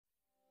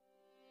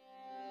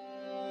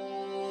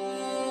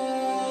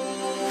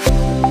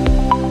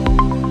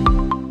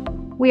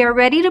We are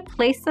ready to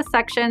place the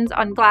sections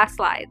on glass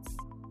slides.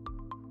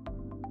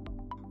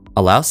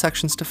 Allow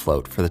sections to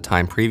float for the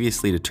time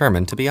previously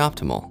determined to be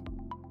optimal.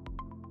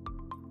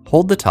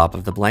 Hold the top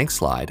of the blank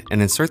slide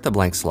and insert the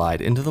blank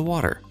slide into the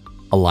water,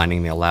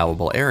 aligning the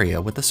allowable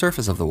area with the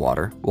surface of the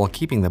water while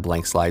keeping the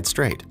blank slide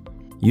straight.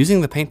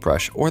 Using the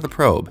paintbrush or the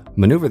probe,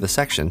 maneuver the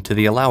section to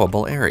the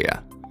allowable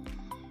area.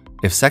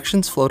 If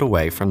sections float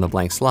away from the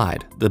blank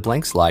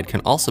slide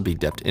can also be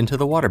dipped into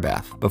the water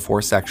bath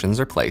before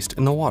sections are placed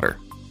in the water.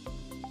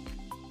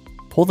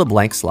 Pull the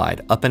blank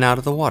slide up and out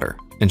of the water,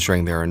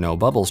 ensuring there are no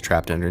bubbles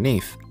trapped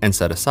underneath, and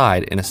set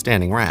aside in a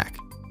standing rack.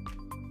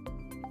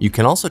 You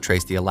can also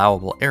trace the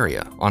allowable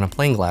area on a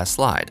plain glass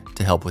slide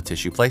to help with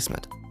tissue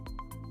placement.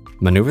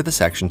 Maneuver the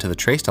section to the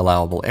traced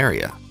allowable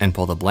area and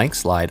pull the blank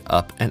slide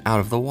up and out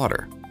of the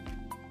water.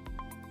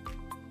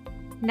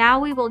 Now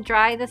we will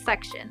dry the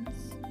sections.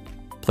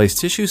 Place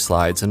tissue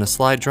slides in a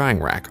slide drying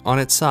rack on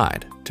its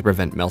side to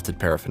prevent melted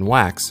paraffin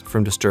wax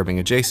from disturbing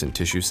adjacent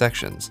tissue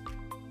sections.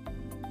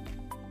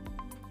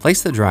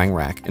 Place the drying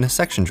rack in a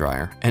section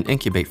dryer and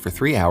incubate for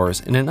 3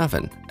 hours in an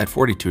oven at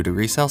 42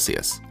 degrees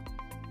Celsius.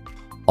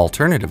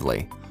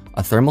 Alternatively,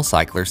 a thermal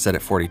cycler set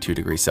at 42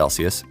 degrees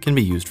Celsius can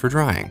be used for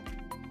drying.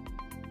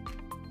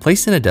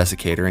 Place in a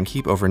desiccator and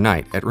keep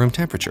overnight at room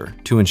temperature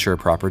to ensure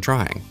proper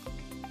drying.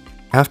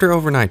 After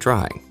overnight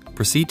drying,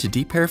 proceed to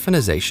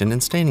deparaffinization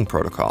and staining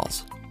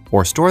protocols,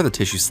 or store the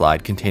tissue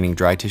slide containing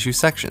dry tissue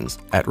sections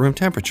at room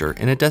temperature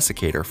in a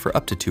desiccator for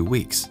up to 2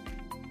 weeks.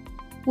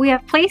 We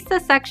have placed the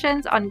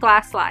sections on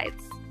glass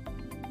slides.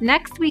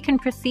 Next, we can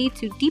proceed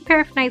to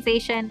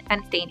deparaffinization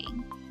and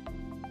staining.